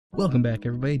Welcome back,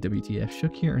 everybody. WTF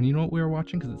Shuk here, and you know what we are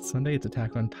watching? Because it's Sunday, it's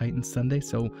Attack on Titan Sunday,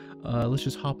 so let's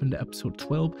just hop into episode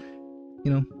 12.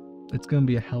 You know, it's gonna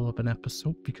be a hell of an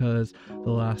episode because the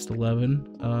last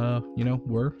 11,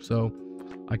 were, so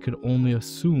I could only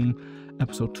assume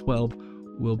episode 12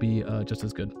 will be just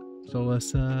as good. So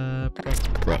let's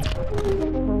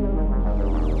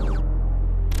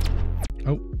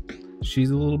Oh, she's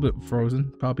a little bit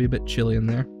frozen, probably a bit chilly in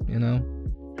there, you know.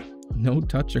 No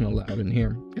touching allowed in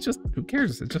here. It's just, who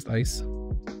cares? It's just ice.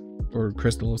 Or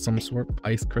crystal of some sort.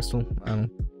 Ice crystal. I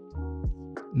don't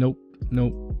know.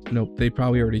 Nope. They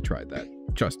probably already tried that.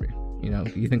 Trust me. You know,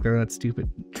 you think they're that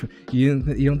stupid? You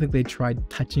don't think they tried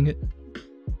touching it?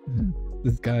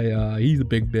 This guy, he's a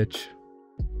big bitch.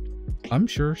 I'm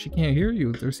sure she can't hear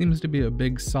you. There seems to be a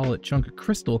big solid chunk of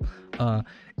crystal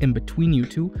in between you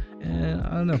two. And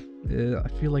I don't know. I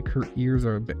feel like her ears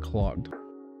are a bit clogged.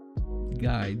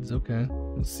 Guides, okay.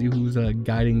 Let's see who's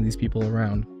guiding these people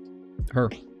around. Her.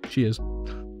 She is.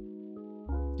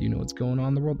 Do you know what's going on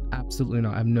in the world? Absolutely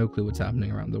not. I have no clue what's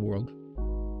happening around the world.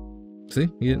 See?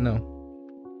 You didn't know.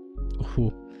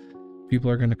 Ooh. People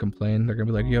are gonna complain. They're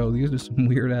gonna be like, yo, these are some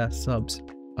weird ass subs.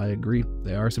 I agree.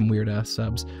 They are some weird ass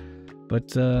subs. But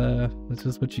that's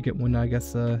just what you get when I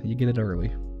guess you get it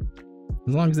early.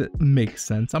 As long as it makes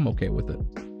sense, I'm okay with it.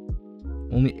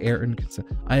 Only Aaron can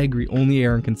I agree, only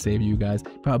Aaron can save you guys.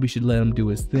 Probably should let him do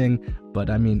his thing, but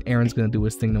I mean, Aaron's gonna do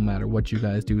his thing no matter what you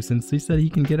guys do. Since he said he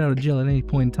can get out of jail at any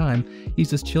point in time, he's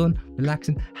just chilling,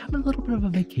 relaxing, having a little bit of a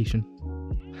vacation.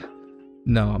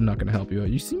 No, I'm not gonna help you out.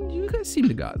 You guys seem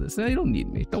to got this. You don't need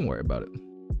me. Don't worry about it.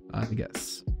 I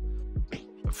guess.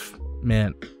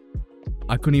 Man,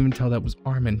 I couldn't even tell that was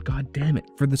Armin. God damn it.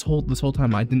 For this whole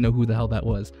time, I didn't know who the hell that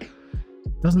was.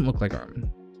 Doesn't look like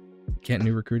Armin. Can't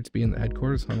new recruits be in the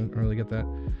headquarters? I don't really get that.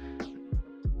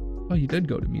 Oh, you did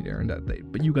go to meet Aaron that day,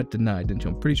 but you got denied, didn't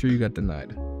you? I'm pretty sure you got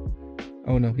denied.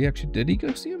 Oh no, did he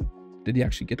go see him? Did he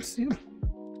actually get to see him?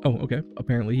 Oh, okay.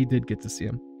 Apparently he did get to see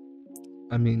him.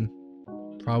 I mean,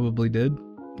 probably did.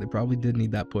 They probably did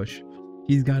need that push.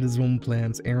 He's got his own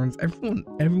plans.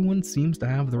 Everyone seems to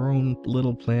have their own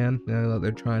little plan that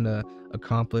they're trying to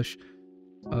accomplish.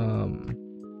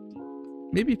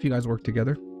 Maybe if you guys work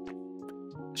together,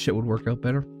 shit would work out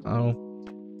better. I don't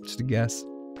know. Just a guess.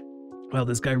 Well,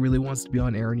 this guy really wants to be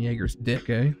on Eren Yeager's dick,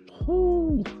 eh?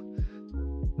 Whoo!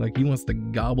 Like, he wants to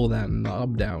gobble that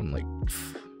knob down. Like,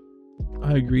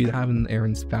 I agree that having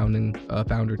Eren's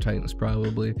founder Titan is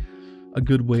probably a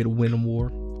good way to win a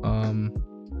war.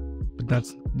 But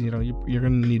that's, you know, you're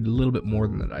gonna need a little bit more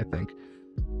than that, I think.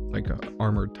 Like a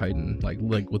armored Titan, like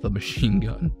with a machine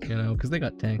gun, you know, because they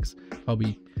got tanks.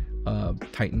 Probably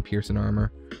Titan piercing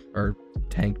armor, or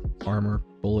tank armor,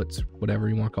 bullets, whatever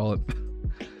you want to call it.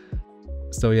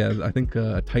 So yeah, I think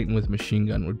a Titan with machine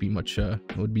gun would be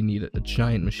needed. A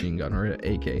giant machine gun or an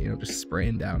AK, you know, just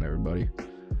spraying down everybody.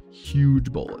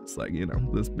 Huge bullets, like, you know,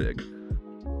 this big,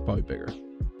 probably bigger.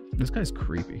 This guy's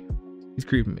creepy. He's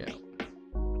creeping me out.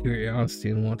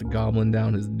 Curiosity and want to goblin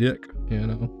down his dick, you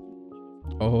know.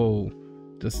 Oh,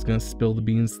 just gonna spill the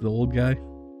beans to the old guy.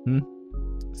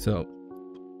 So,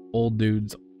 old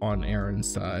dude's on Eren's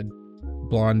side.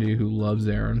 Blondie, who loves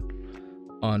Eren,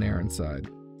 on Eren's side.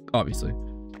 Obviously.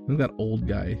 I think that old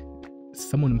guy is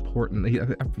someone important.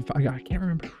 I can't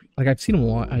remember. Like, I've seen him a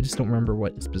lot. I just don't remember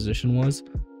what his position was.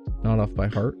 Not off by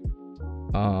heart.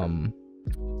 I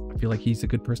feel like he's a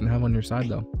good person to have on your side,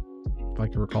 though, if I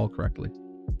can recall correctly.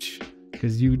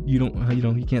 Because you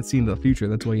can't see into the future.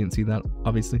 That's why you didn't see that,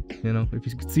 obviously. You know, if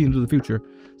you could see into the future,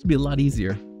 it'd be a lot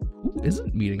easier. Who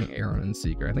isn't meeting Eren in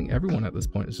secret? I think everyone at this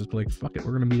point is just like, fuck it,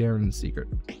 we're gonna meet Eren in secret.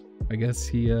 I guess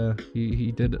he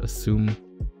did assume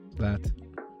that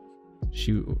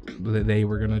they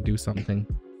were gonna do something.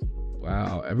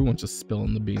 Wow, everyone's just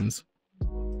spilling the beans.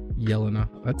 Yelena,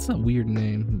 that's a weird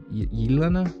name.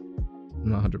 Yelena? I'm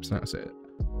not 100% say it.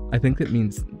 I think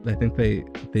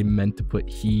they meant to put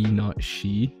he, not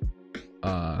she.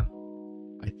 I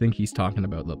think he's talking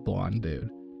about the blonde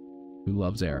dude who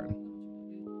loves Eren.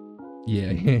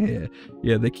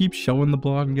 Yeah, they keep showing the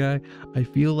blonde guy. I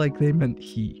feel like they meant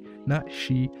he, not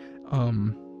she.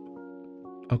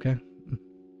 Okay,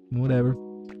 whatever.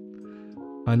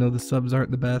 I know the subs aren't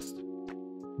the best,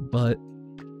 but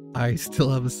I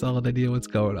still have a solid idea what's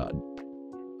going on.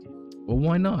 Well,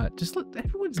 why not? Just let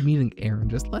everyone's meeting Eren.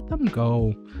 Just let them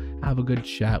go have a good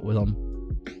chat with him.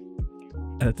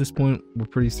 At this point, we're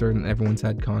pretty certain everyone's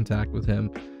had contact with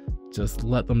him. Just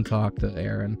let them talk to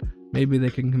Eren. Maybe they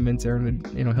can convince Eren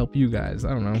to, you know, help you guys. I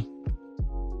don't know.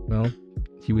 Well,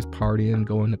 he was partying,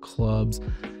 going to clubs,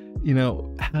 you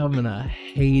know, having a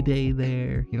heyday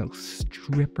there, you know,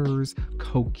 strippers,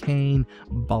 cocaine,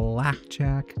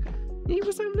 blackjack. He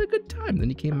was having a good time. Then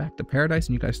he came back to paradise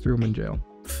and you guys threw him in jail.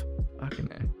 Fucking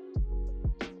A.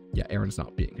 Yeah, Aaron's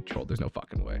not being controlled. There's no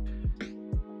fucking way.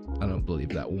 I don't believe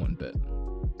that one bit.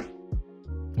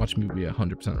 Watch me be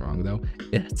 100% wrong though.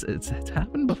 It's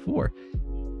happened before.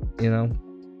 You know,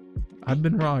 I've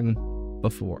been wrong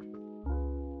before.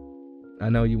 I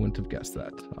know you wouldn't have guessed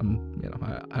that. You know,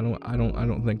 I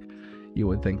don't think you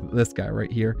would think this guy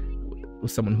right here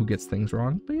was someone who gets things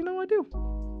wrong, but you know I do.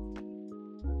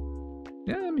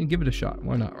 Yeah, I mean, give it a shot.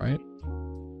 Why not, right?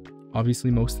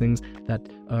 Obviously, most things that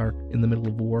are in the middle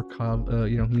of war,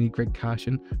 you know, you need great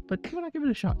caution, but why not give it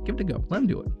a shot? Give it a go. Let him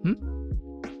do it.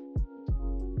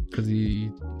 Because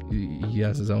he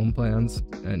has his own plans,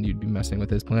 and you'd be messing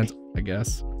with his plans, I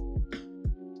guess.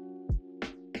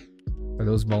 Are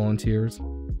those volunteers,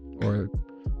 or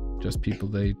just people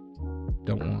they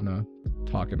don't want to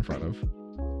talk in front of?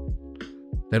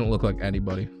 They don't look like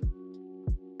anybody.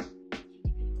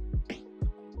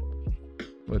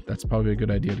 But that's probably a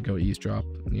good idea to go eavesdrop,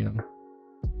 you know.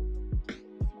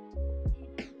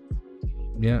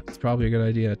 Yeah, it's probably a good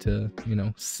idea to, you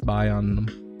know, spy on them.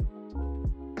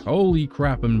 Holy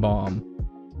crap and bomb.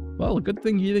 Well, a good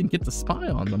thing you didn't get to spy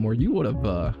on them, or you would have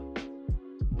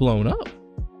blown up.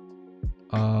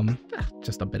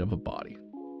 Just a bit of a body.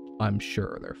 I'm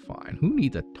sure they're fine. Who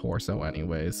needs a torso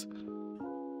anyways?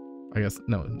 I guess,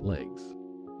 no, legs.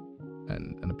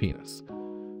 And a penis.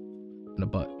 And a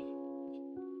butt.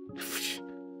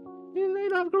 They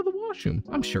don't have to go to the washroom.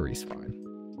 I'm sure he's fine.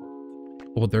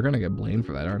 Well, they're gonna get blamed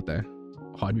for that, aren't they?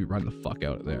 Oh, I'd be running the fuck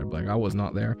out of there. Like, I was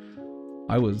not there.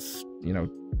 I was, you know,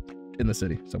 in the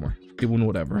city somewhere. Doing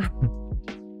whatever.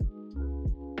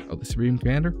 Oh, the Supreme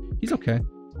Commander? He's okay.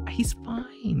 He's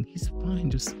fine. He's fine.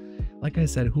 Just, like I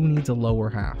said, who needs a lower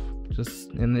half?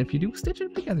 Just, and if you do stitch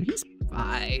it together, he's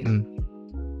fine.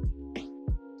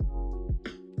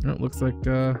 It looks like,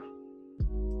 you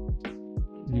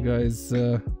guys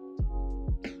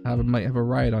might have a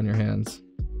riot on your hands.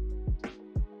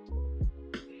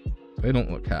 They don't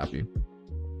look happy.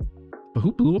 But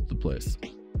who blew up the place?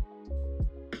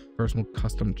 Personal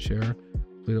custom chair.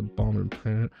 Played a bomb on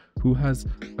planet. Who has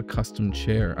a custom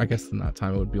chair? I guess in that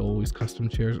time it would be always custom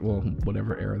chairs. Well,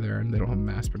 whatever era they're in. They don't have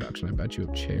mass production. I bet you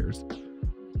have chairs.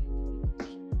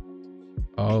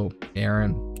 Oh,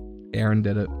 Aaron. Aaron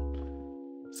did it.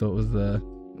 So it was the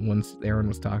ones Aaron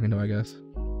was talking to, I guess.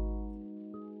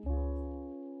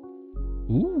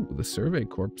 Ooh, the Survey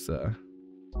Corps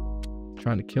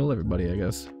trying to kill everybody, I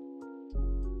guess.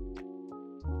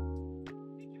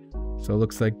 So it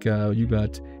looks like you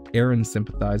got Aaron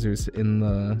sympathizers in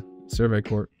the Survey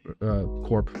Corp.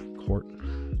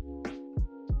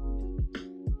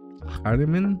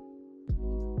 Heidemann?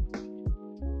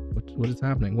 What is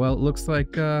happening? Well, it looks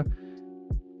like,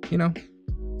 you know,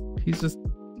 he's just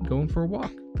going for a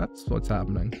walk. That's what's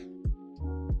happening.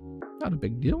 Not a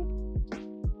big deal.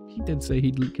 He did say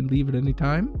he can leave at any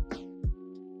time.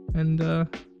 And,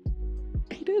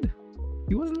 he did.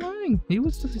 He wasn't lying. He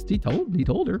was just, he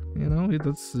told her, you know,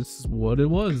 that's what it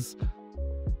was.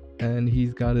 And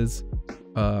he's got his,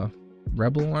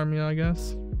 rebel army, I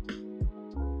guess.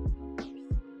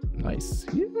 Nice.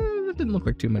 Yeah, that didn't look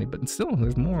like too many, but still,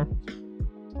 there's more.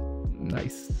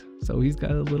 Nice. So he's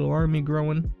got a little army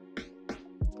growing.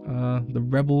 The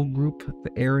rebel group,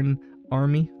 the Aaron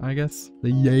army, I guess.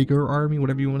 The Jaeger army,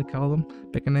 whatever you want to call them.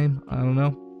 Pick a name. I don't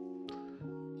know.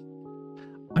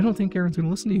 I don't think Aaron's going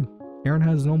to listen to you. Aaron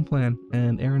has his own plan,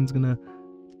 and Aaron's going to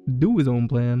do his own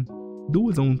plan, do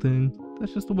his own thing.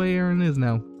 That's just the way Aaron is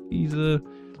now. He's a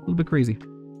little bit crazy.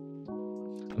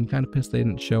 I'm kind of pissed they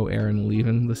didn't show Aaron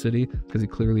leaving the city, because he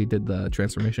clearly did the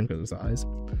transformation because of his eyes.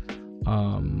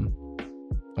 I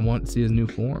want to see his new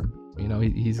form. You know,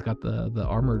 he's got the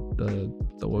armor, the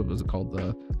what was it called,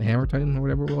 the Hammer Titan or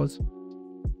whatever it was,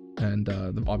 and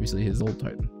obviously his old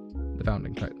Titan, the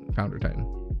Founder Titan.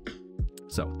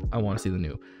 So I want to see the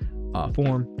new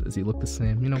form. Does he look the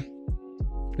same? You know,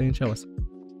 they didn't show us.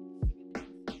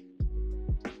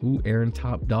 Ooh, Aaron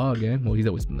top dog, eh? Well, he's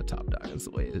always been the top dog. That's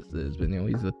the way it's been. You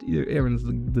know, Aaron's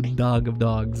the dog of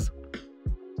dogs.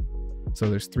 So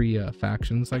there's 3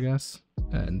 factions, I guess,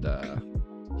 and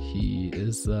he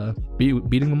is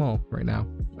beating them all right now.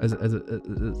 As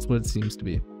it's what it seems to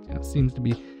be. You know, it seems to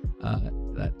be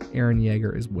that Aaron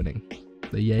Yeager is winning.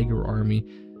 The Yeager army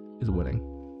is winning.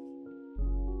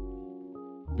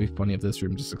 It'd be funny if this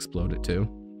room just exploded too.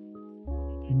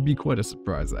 It'd be quite a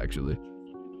surprise, actually.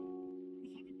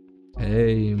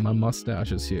 Hey, my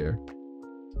mustache is here.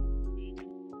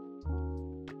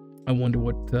 I wonder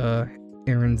what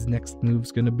Aaron's next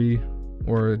move's gonna be?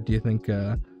 Or do you think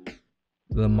the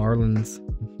Marleys,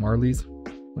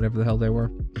 whatever the hell they were,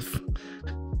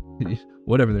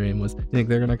 whatever their name was, you think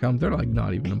they're gonna come? They're like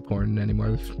not even important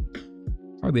anymore.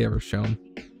 Hardly ever shown.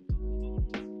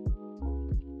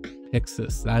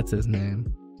 Pixis, that's his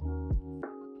name.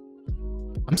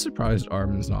 I'm surprised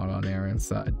Armin's not on Aaron's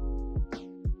side.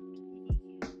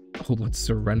 Oh, let's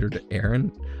surrender to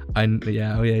Aaron.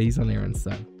 Yeah, he's on Aaron's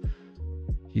side.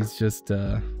 He's just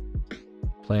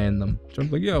playing them. So I'm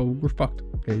like, yo, we're fucked,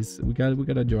 guys. We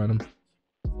gotta join him.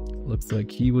 Looks like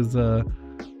he was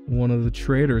one of the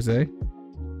traitors, eh?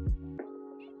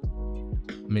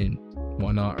 I mean,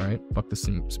 why not, right? Fuck the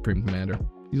Supreme Commander.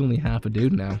 He's only half a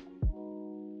dude now.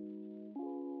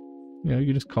 You know,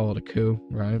 you just call it a coup,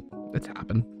 right? It's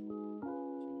happened.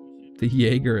 The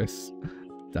Jaegerus.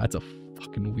 That's a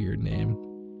fucking weird name.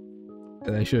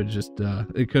 They should have just,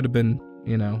 it could have been,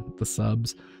 you know, the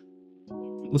subs.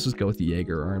 Let's just go with the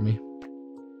Jaeger army.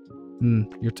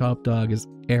 Your top dog is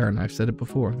Aaron. I've said it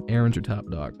before. Aaron's your top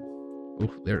dog.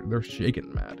 Oof, they're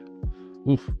shaking mad.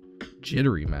 Oof,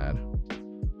 jittery mad.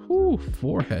 Ooh,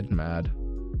 forehead mad.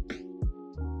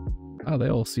 Oh, they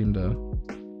all seem to,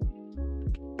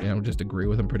 you know, just agree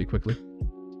with him pretty quickly.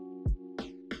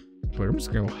 But I'm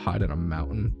just gonna go hide in a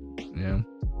mountain. You know,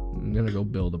 I'm gonna go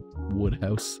build a wood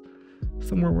house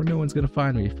somewhere where no one's gonna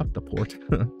find me. Fuck the port.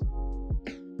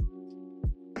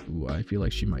 Ooh, I feel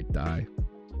like she might die.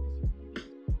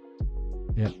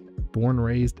 Yeah, born,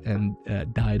 raised, and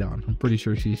died on. I'm pretty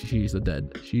sure she's a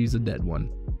dead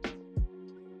one.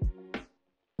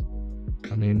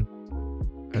 I mean,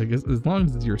 I guess as long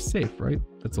as you're safe, right?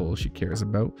 That's all she cares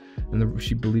about, and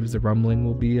she believes the rumbling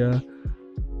will be, you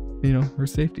know, her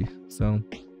safety. So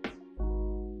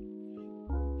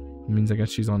it means I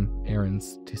guess she's on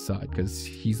Aaron's side because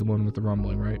he's the one with the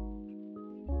rumbling, right?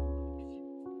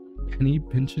 Penny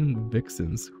pinching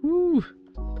vixens. Whoo.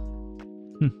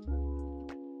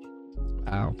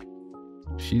 Wow.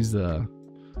 She's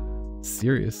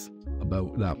serious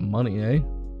about that money, eh?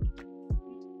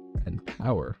 And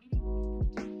power.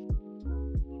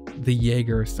 The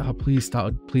Jaeger. Stop. Please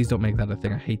stop. Please don't make that a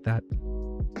thing. I hate that.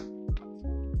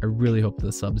 I really hope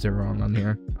the subs are wrong on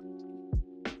here.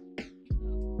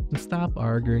 Stop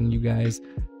arguing, you guys.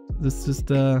 This just,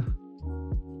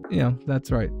 yeah,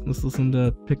 that's right. Let's listen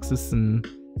to Pixis and,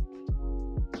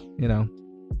 you know,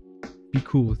 be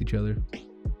cool with each other.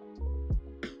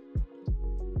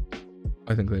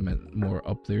 I think they meant more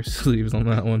up their sleeves on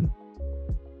that one.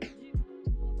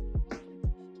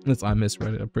 Unless I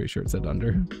misread it. I'm pretty sure it said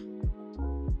under. Do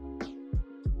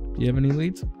you have any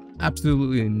leads?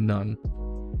 Absolutely none.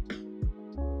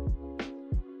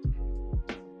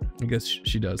 I guess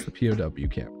she does. The POW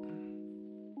camp.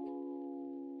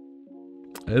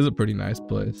 It is a pretty nice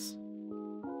place.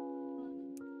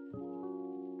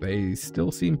 They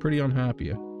still seem pretty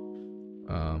unhappy.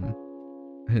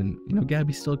 And, you know,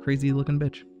 Gabby's still a crazy looking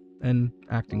bitch. And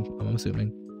acting, I'm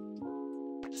assuming.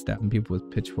 Stabbing people with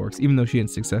pitchforks. Even though she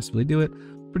didn't successfully do it,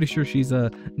 pretty sure she's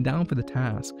down for the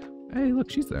task. Hey,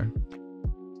 look, she's there.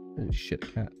 Holy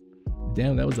shit, cat.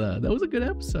 Damn, that was a good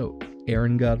episode.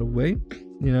 Aaron got away.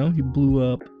 You know, he blew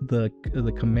up the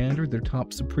commander, their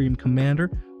top supreme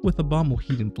commander, with a bomb. Well,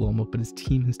 he didn't blow him up, but his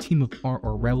team of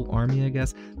or rebel army, I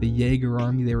guess, the Jaeger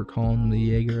army, they were calling them the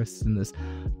Jaegerists, and this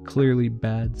clearly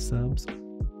bad subs.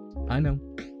 I know.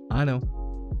 I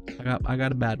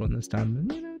got a bad one this time.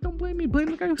 And, you know, don't blame me.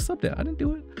 Blame the guy who subbed it. I didn't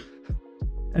do it.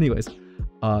 Anyways,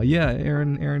 yeah,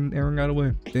 Aaron got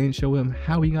away. They didn't show him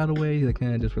how he got away. They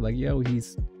kind of just were like, yo,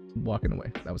 he's walking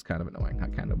away. That was kind of annoying. I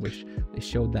kind of wish they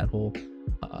showed that whole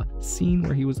scene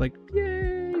where he was like,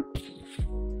 yay,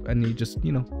 and he just,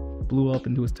 you know, blew up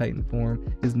into his Titan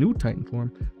form, his new Titan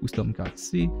form, we still haven't got to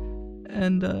see.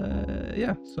 And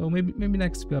yeah, so maybe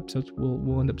next few episodes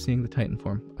we'll end up seeing the Titan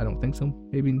form. I don't think so.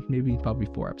 Maybe probably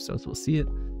 4 episodes we'll see it.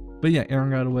 But yeah, Aaron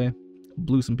got away,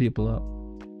 blew some people up,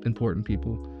 important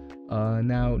people.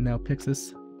 Now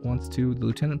Pixis wants to, the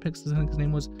Lieutenant Pixis, I think his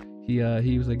name was.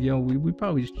 He was like, yo, we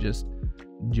probably should just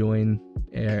join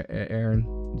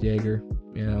Aaron Jaeger.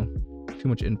 You know, too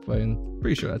much infighting.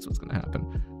 Pretty sure that's what's gonna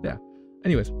happen. Yeah.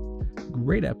 Anyways,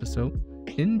 great episode.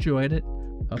 Enjoyed it.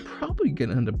 Probably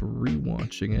gonna end up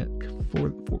rewatching it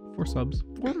for subs,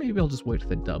 or maybe I'll just wait for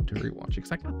the dub to rewatch it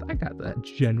because I got that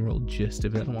general gist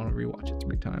of it. I don't want to rewatch it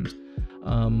 3 times.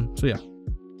 So yeah,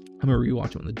 I'm gonna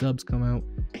rewatch it when the dubs come out.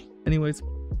 Anyways,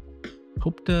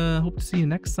 hope to see you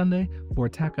next Sunday for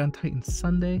Attack on Titan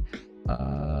Sunday.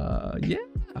 Yeah,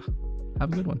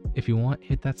 Have a good one. If you want,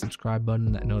 hit that subscribe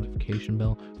button, that notification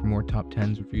bell for more top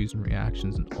 10s, reviews, and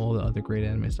reactions, and all the other great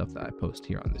anime stuff that I post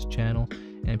here on this channel.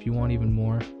 And if you want even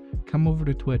more, come over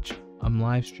to Twitch. I'm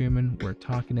live streaming. We're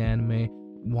talking anime,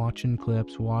 watching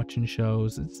clips, watching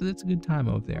shows. It's a good time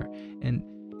over there. And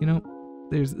you know,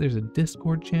 there's a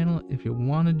Discord channel. If you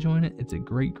want to join it, it's a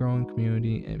great growing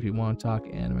community. And if you want to talk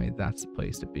anime, that's the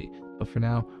place to be. But for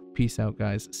now, peace out,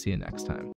 guys. See you next time.